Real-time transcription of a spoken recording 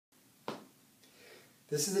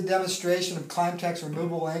This is a demonstration of ClimbTech's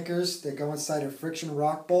removable anchors that go inside a friction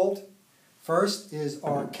rock bolt. First is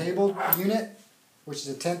our cable unit, which is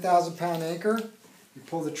a 10,000 pound anchor. You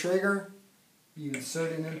pull the trigger, you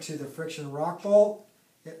insert it into the friction rock bolt,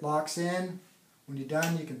 it locks in. When you're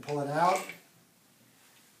done, you can pull it out.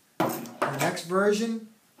 The next version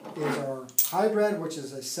is our hybrid, which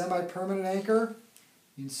is a semi-permanent anchor.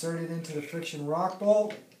 You insert it into the friction rock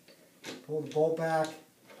bolt, pull the bolt back,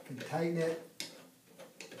 you can tighten it.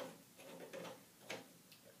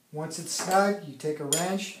 Once it's snug, you take a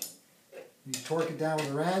wrench, you torque it down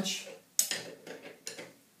with a wrench.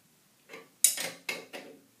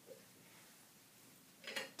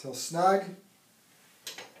 Until snug.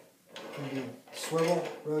 Then you swivel,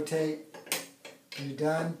 rotate. When you're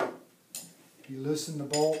done, you loosen the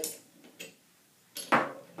bolt.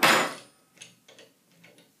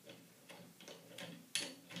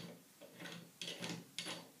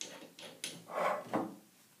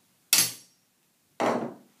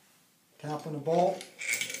 Tap on the bolt,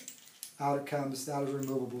 out it comes, that is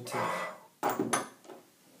removable too.